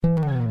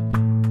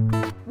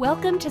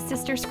Welcome to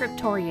Sister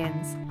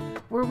Scriptorians,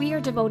 where we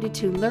are devoted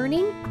to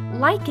learning,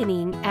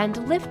 likening,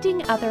 and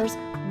lifting others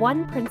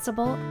one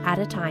principle at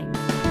a time.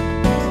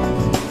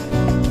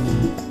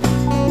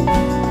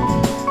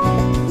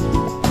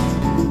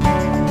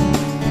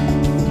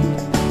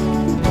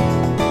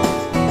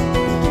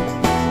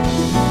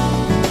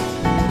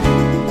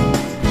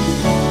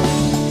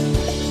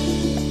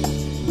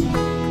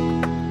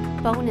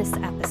 Bonus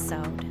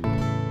episode.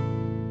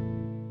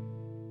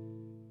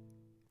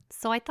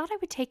 So I thought I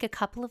would take a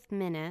couple of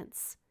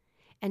minutes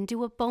and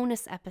do a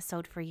bonus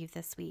episode for you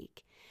this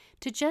week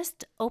to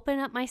just open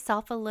up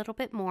myself a little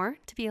bit more,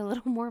 to be a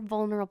little more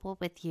vulnerable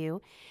with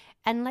you,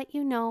 and let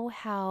you know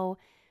how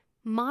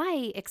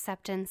my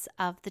acceptance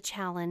of the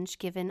challenge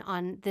given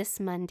on this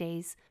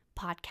Monday's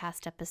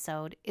podcast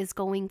episode is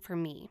going for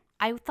me.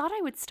 I thought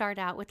I would start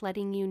out with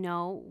letting you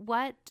know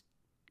what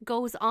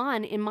goes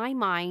on in my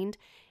mind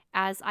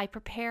as I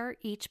prepare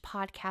each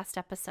podcast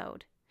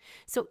episode.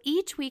 So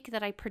each week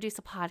that I produce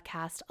a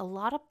podcast, a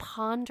lot of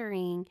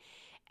pondering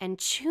and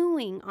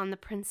chewing on the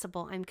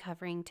principle I'm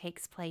covering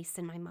takes place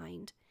in my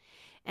mind.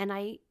 And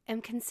I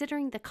am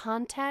considering the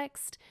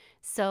context,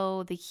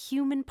 so the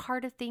human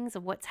part of things,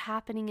 of what's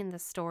happening in the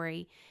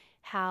story,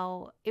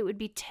 how it would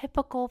be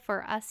typical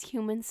for us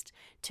humans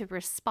to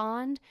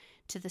respond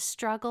to the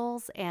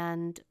struggles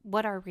and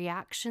what our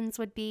reactions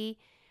would be.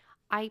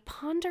 I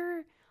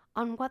ponder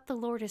on what the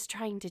Lord is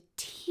trying to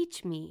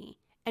teach me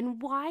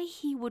and why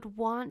He would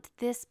want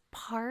this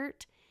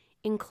part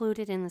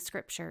included in the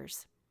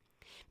scriptures.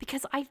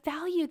 Because I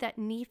value that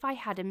Nephi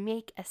had to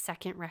make a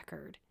second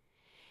record,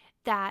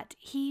 that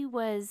he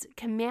was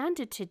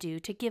commanded to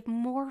do to give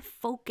more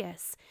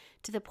focus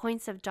to the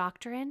points of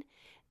doctrine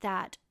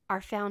that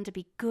are found to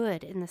be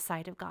good in the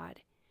sight of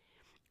God.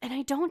 And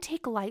I don't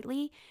take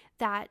lightly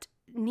that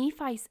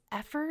Nephi's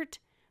effort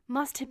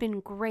must have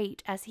been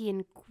great as he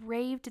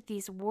engraved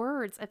these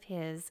words of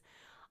his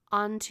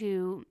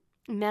onto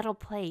metal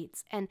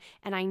plates. And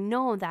I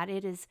know that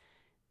it is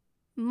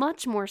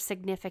much more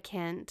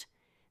significant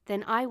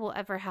than I will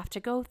ever have to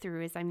go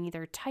through as I'm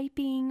either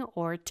typing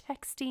or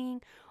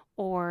texting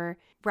or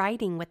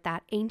writing with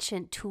that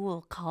ancient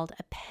tool called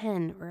a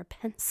pen or a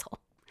pencil,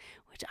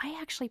 which I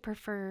actually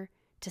prefer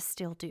to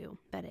still do.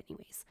 But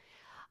anyways,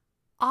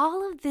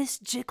 all of this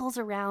jiggles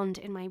around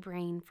in my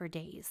brain for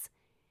days.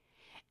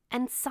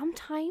 And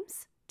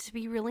sometimes, to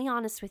be really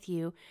honest with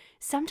you,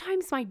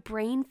 sometimes my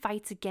brain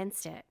fights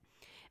against it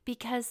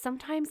because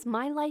sometimes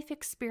my life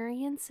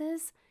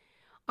experiences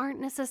aren't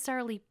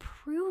necessarily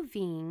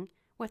proving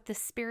what the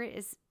Spirit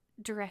is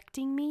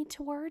directing me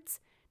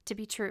towards to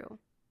be true.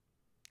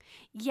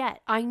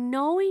 Yet, I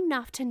know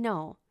enough to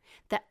know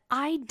that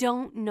I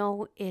don't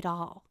know it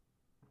all.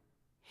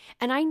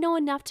 And I know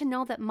enough to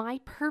know that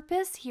my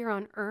purpose here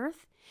on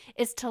earth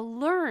is to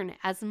learn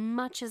as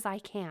much as I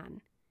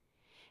can.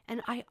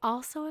 And I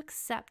also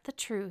accept the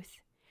truth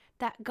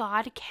that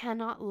God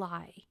cannot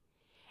lie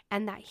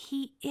and that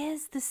He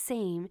is the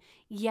same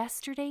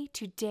yesterday,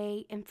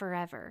 today, and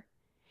forever.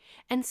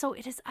 And so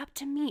it is up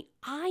to me.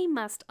 I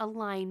must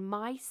align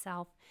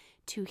myself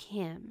to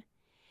Him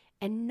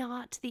and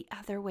not the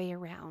other way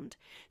around.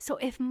 So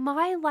if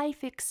my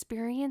life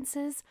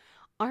experiences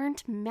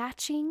aren't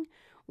matching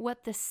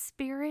what the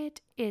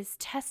Spirit is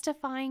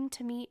testifying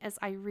to me as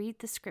I read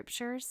the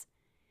scriptures,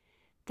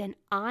 then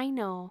I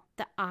know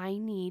that I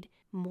need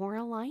more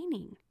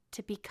aligning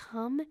to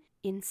become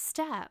in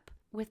step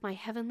with my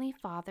Heavenly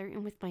Father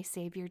and with my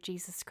Savior,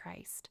 Jesus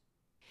Christ.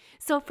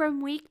 So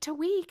from week to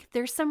week,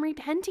 there's some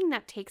repenting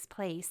that takes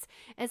place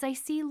as I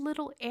see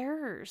little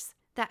errors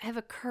that have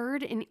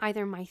occurred in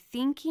either my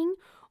thinking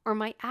or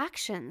my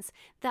actions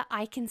that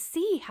I can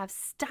see have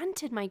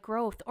stunted my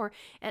growth or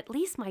at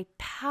least my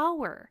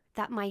power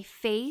that my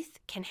faith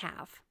can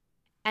have.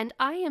 And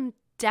I am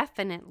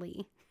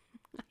definitely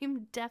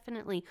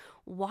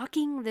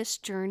walking this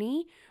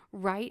journey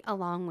right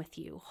along with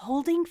you,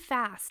 holding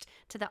fast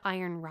to the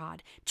iron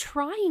rod,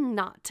 trying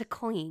not to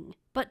cling,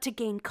 but to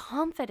gain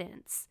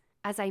confidence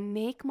as I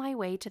make my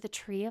way to the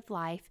tree of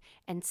life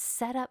and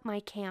set up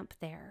my camp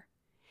there.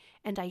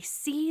 And I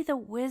see the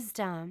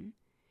wisdom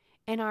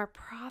in our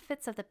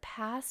prophets of the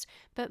past,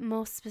 but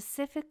most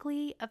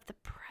specifically of the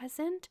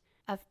present,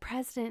 of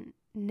President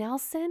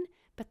Nelson,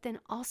 but then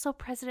also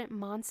President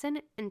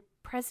Monson and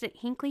President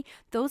Hinckley,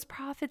 those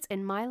prophets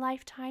in my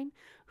lifetime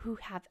who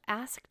have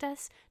asked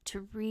us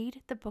to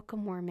read the Book of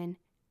Mormon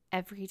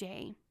every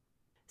day.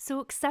 So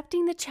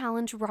accepting the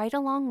challenge right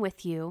along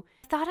with you,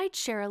 I thought I'd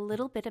share a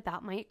little bit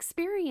about my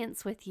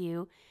experience with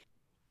you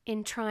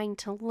in trying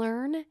to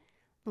learn,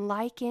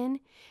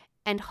 liken,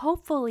 and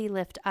hopefully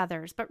lift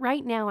others. But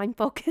right now I'm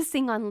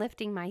focusing on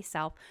lifting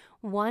myself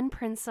one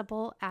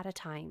principle at a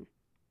time.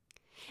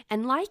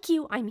 And like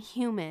you, I'm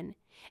human.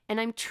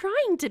 And I'm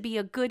trying to be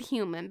a good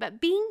human,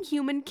 but being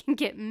human can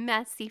get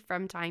messy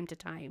from time to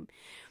time.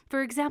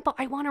 For example,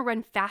 I want to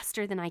run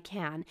faster than I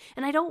can,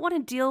 and I don't want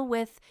to deal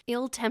with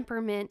ill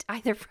temperament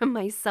either from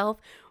myself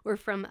or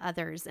from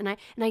others. And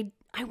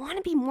I want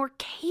to be more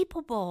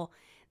capable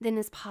than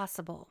is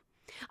possible.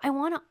 I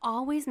want to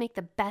always make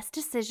the best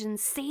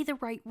decisions, say the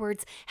right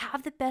words,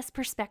 have the best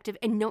perspective,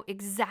 and know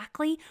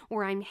exactly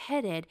where I'm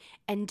headed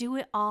and do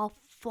it all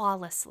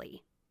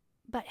flawlessly.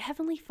 But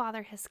Heavenly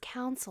Father has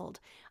counseled,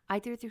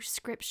 either through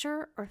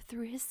Scripture or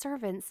through His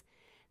servants,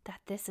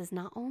 that this is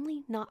not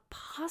only not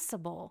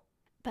possible,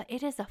 but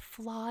it is a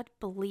flawed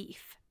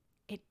belief.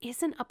 It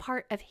isn't a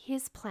part of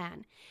His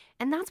plan.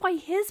 And that's why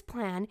His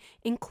plan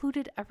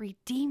included a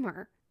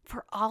Redeemer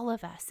for all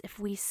of us if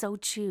we so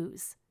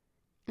choose.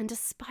 And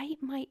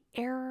despite my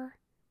error,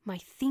 my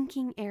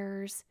thinking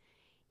errors,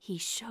 He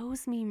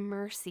shows me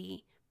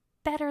mercy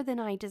better than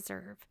I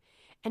deserve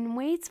and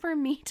waits for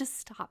me to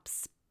stop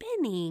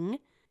spinning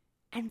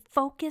and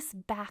focus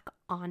back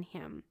on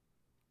Him.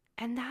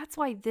 And that's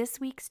why this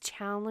week's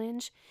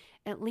challenge,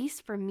 at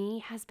least for me,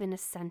 has been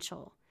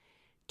essential: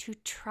 to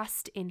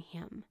trust in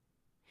Him,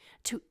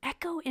 to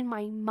echo in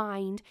my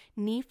mind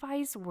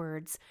Nephi's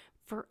words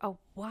for a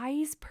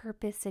wise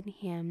purpose in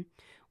Him,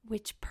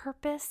 which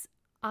purpose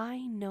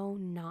I know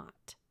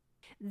not.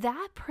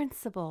 That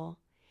principle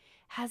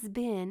has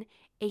been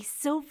a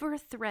silver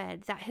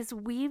thread that has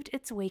weaved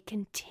its way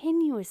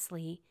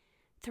continuously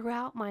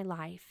throughout my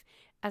life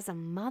as a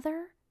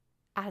mother,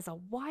 as a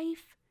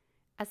wife,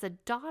 as a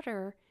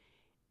daughter,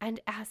 and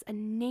as a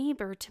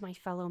neighbor to my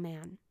fellow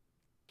man.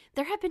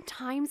 There have been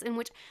times in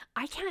which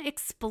I can't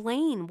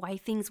explain why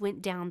things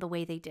went down the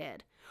way they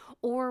did,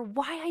 or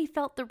why I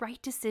felt the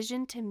right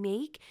decision to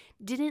make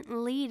didn't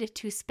lead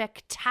to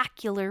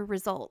spectacular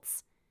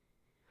results,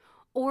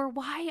 or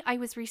why I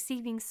was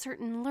receiving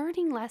certain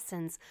learning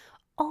lessons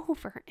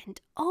over and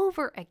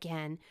over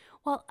again,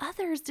 while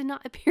others did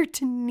not appear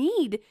to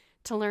need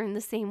to learn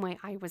the same way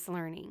I was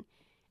learning,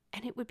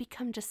 and it would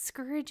become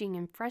discouraging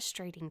and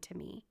frustrating to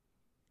me.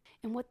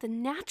 And what the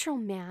natural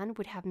man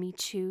would have me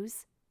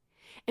choose,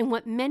 and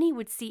what many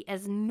would see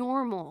as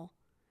normal,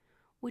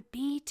 would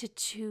be to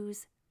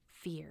choose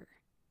fear.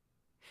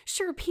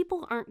 Sure,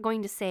 people aren't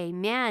going to say,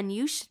 "Man,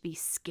 you should be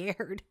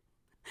scared,"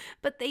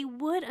 but they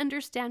would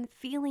understand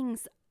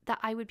feelings that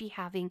I would be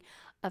having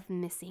of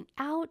missing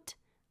out,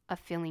 of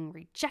feeling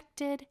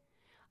rejected,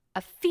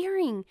 of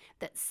fearing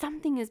that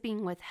something is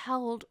being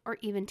withheld or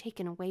even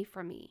taken away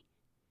from me.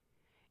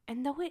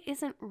 And though it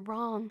isn't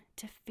wrong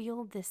to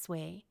feel this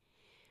way,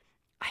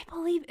 I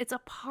believe it's a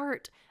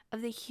part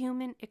of the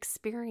human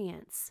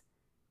experience.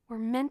 We're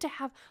meant to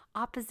have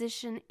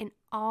opposition in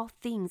all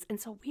things, and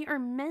so we are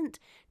meant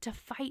to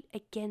fight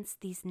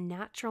against these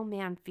natural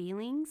man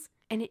feelings.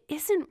 And it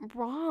isn't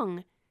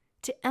wrong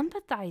to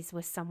empathize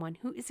with someone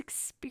who is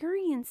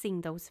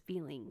experiencing those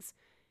feelings.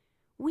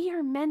 We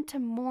are meant to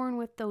mourn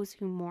with those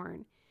who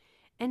mourn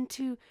and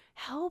to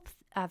help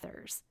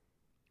others.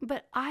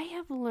 But I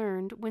have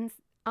learned when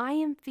I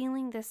am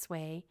feeling this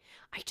way,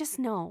 I just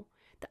know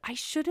that I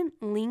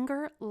shouldn't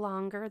linger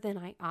longer than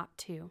I ought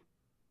to.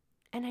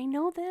 And I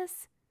know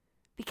this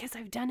because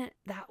I've done it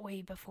that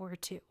way before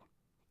too.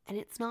 And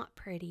it's not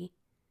pretty.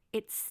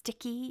 It's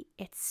sticky,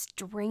 it's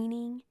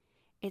straining,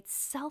 it's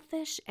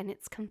selfish, and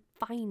it's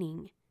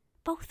confining.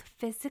 Both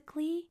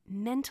physically,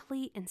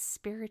 mentally, and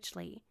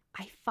spiritually,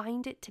 I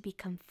find it to be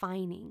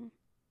confining.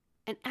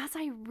 And as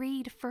I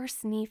read 1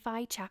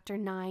 Nephi chapter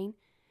 9,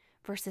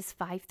 verses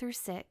 5 through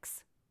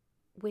 6,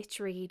 which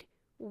read,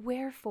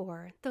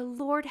 "Wherefore the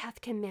Lord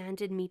hath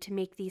commanded me to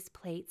make these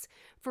plates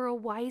for a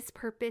wise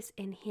purpose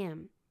in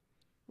Him,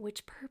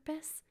 which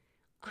purpose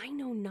I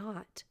know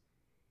not.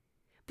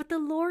 But the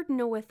Lord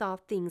knoweth all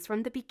things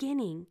from the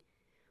beginning.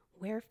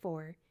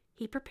 Wherefore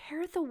He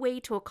prepareth a way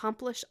to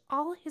accomplish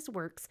all His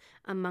works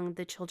among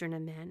the children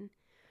of men.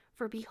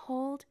 For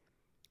behold,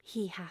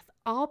 He hath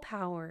all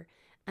power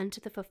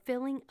unto the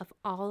fulfilling of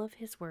all of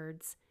His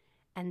words.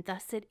 And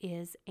thus it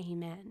is,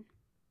 Amen."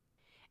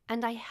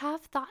 And I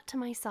have thought to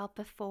myself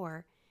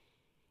before,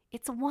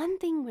 it's one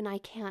thing when I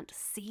can't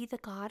see the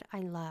God I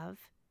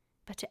love,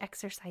 but to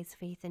exercise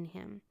faith in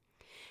Him.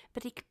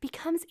 But it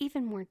becomes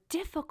even more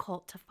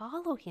difficult to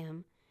follow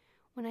Him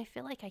when I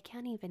feel like I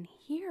can't even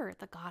hear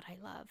the God I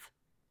love.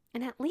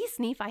 And at least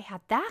Nephi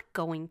had that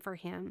going for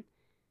him.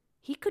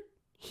 He could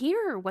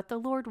hear what the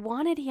Lord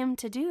wanted him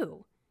to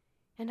do.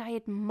 And I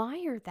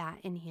admire that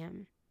in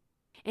him.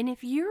 And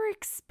if you're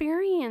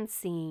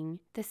experiencing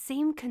the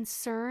same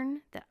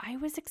concern that I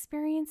was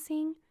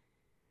experiencing,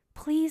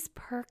 please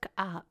perk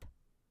up.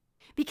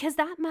 Because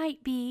that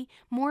might be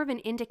more of an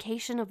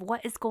indication of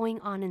what is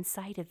going on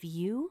inside of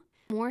you,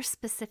 more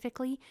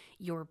specifically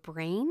your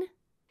brain,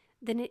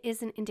 than it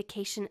is an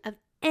indication of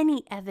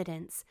any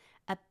evidence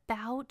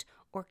about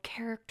or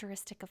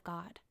characteristic of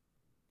God.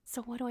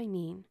 So what do I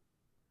mean?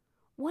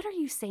 What are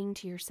you saying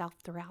to yourself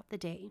throughout the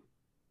day?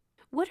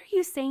 What are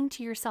you saying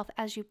to yourself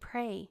as you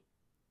pray?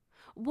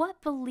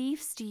 What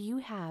beliefs do you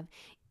have,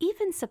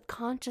 even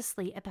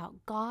subconsciously,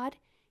 about God,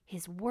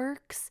 His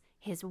works,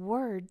 His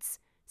words,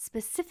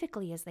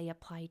 specifically as they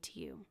apply to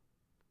you?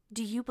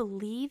 Do you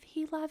believe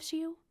He loves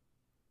you?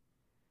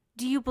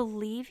 Do you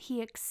believe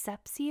He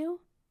accepts you?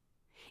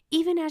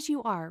 Even as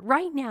you are,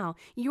 right now,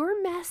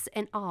 your mess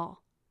and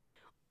all.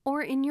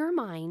 Or in your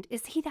mind,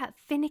 is he that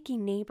finicky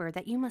neighbor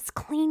that you must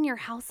clean your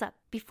house up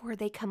before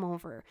they come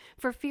over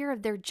for fear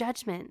of their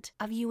judgment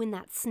of you in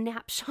that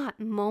snapshot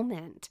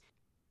moment?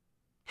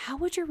 How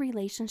would your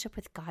relationship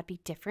with God be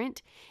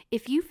different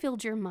if you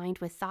filled your mind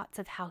with thoughts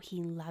of how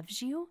he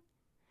loves you,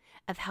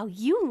 of how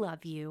you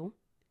love you,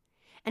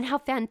 and how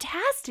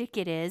fantastic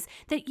it is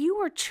that you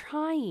are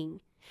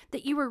trying,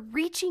 that you are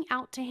reaching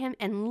out to him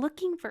and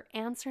looking for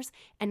answers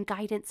and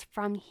guidance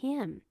from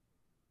him?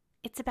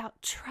 It's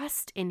about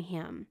trust in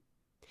him.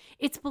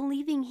 It's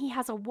believing he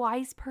has a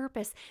wise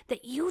purpose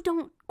that you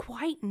don't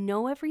quite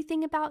know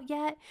everything about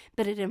yet,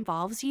 but it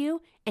involves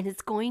you and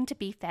it's going to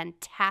be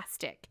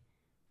fantastic.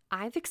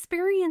 I've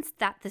experienced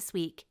that this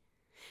week.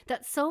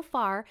 That so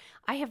far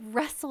I have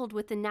wrestled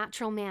with the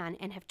natural man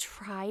and have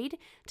tried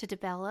to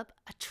develop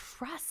a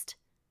trust.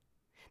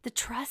 The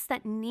trust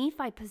that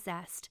Nephi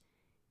possessed,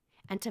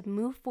 and to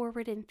move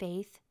forward in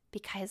faith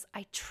because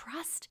I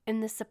trust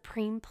in the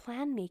supreme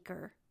plan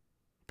maker.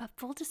 But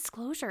full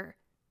disclosure,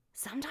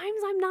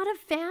 sometimes I'm not a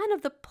fan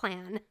of the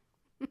plan.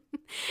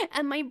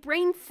 And my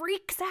brain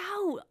freaks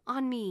out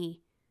on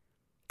me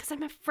because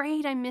I'm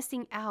afraid I'm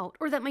missing out,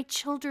 or that my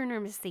children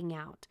are missing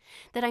out,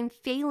 that I'm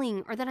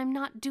failing, or that I'm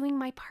not doing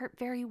my part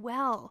very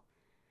well.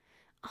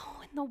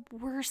 Oh, and the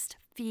worst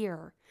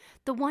fear,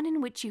 the one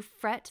in which you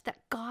fret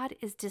that God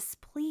is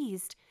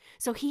displeased,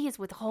 so he is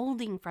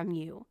withholding from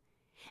you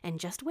and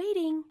just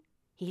waiting.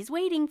 He's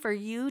waiting for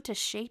you to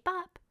shape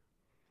up.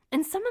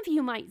 And some of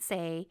you might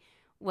say,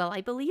 well,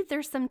 I believe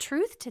there's some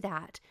truth to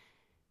that.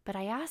 But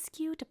I ask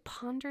you to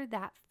ponder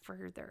that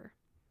further.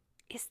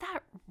 Is that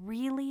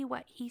really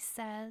what he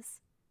says?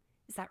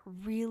 Is that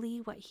really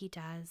what he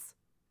does?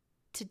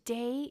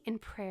 Today in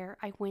prayer,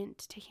 I went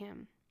to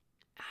him,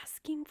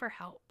 asking for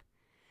help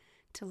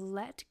to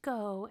let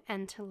go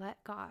and to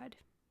let God.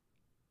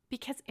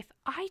 Because if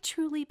I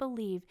truly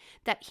believe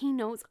that he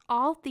knows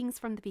all things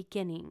from the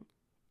beginning,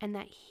 and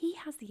that he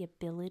has the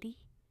ability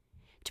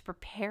to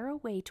prepare a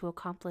way to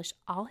accomplish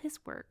all his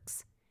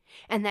works,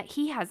 and that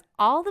he has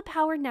all the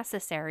power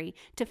necessary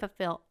to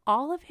fulfill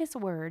all of his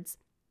words,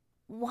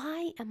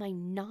 why am I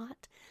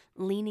not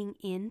leaning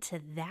into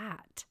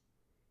that?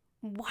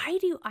 Why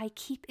do I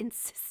keep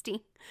insisting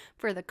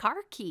for the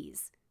car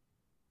keys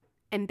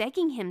and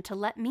begging him to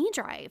let me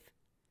drive?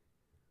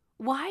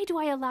 Why do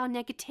I allow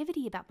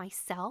negativity about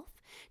myself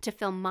to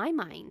fill my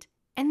mind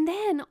and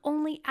then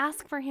only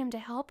ask for him to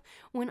help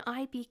when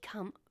I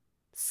become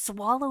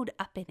swallowed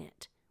up in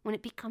it, when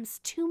it becomes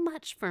too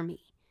much for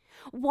me?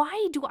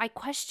 Why do I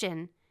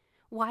question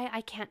why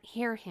I can't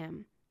hear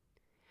him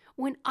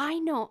when I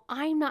know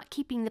I'm not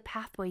keeping the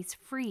pathways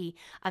free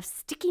of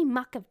sticky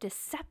muck of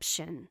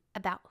deception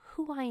about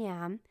who I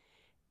am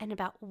and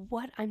about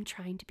what I'm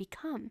trying to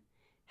become?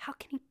 How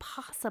can he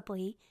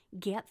possibly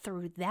get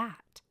through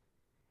that?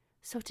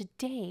 So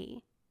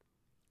today,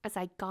 as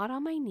I got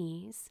on my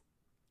knees,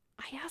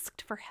 I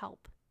asked for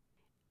help,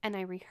 and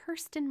I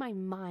rehearsed in my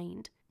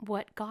mind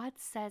what God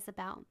says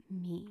about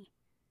me,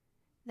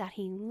 that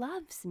he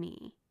loves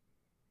me,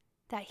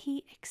 that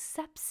he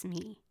accepts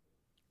me.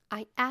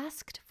 I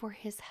asked for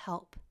his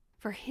help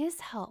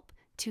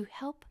to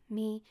help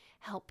me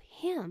help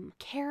him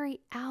carry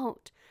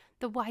out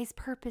the wise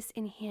purpose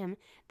in him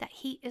that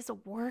he is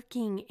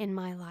working in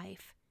my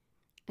life.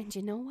 And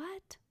you know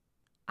what?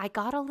 I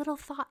got a little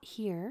thought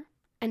here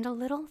and a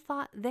little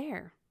thought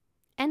there,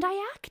 and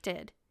I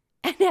acted.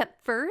 And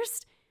at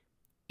first,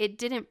 it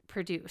didn't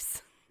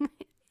produce.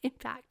 In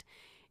fact,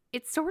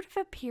 it sort of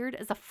appeared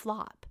as a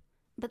flop.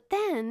 But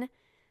then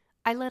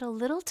I let a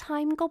little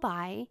time go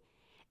by,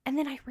 and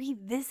then I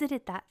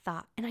revisited that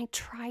thought and I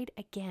tried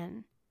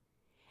again.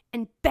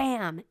 And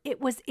bam,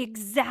 it was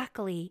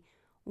exactly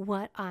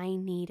what I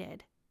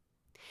needed.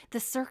 The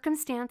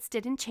circumstance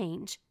didn't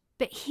change,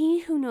 but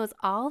he who knows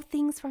all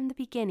things from the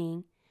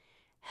beginning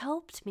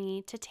helped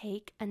me to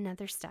take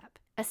another step,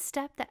 a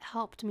step that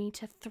helped me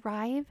to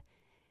thrive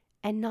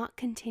and not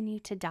continue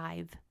to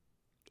dive.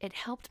 It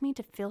helped me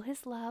to feel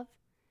his love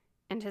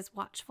and his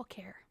watchful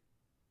care.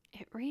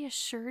 It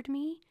reassured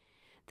me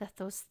that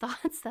those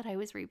thoughts that I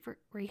was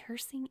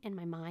rehearsing in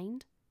my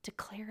mind to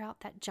clear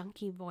out that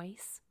junky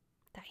voice,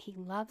 that he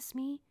loves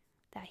me,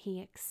 that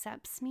he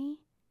accepts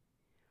me,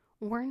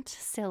 weren't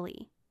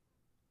silly,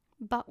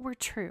 but were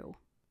true,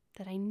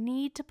 that I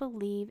need to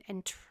believe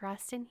and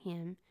trust in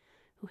him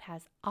who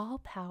has all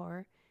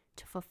power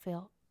to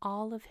fulfill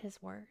all of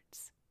his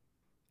words.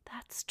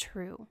 That's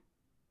true.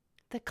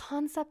 The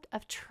concept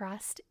of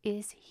trust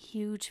is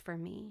huge for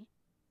me,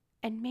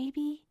 and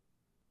maybe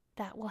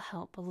that will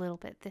help a little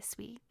bit this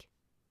week.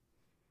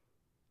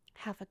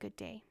 Have a good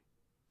day.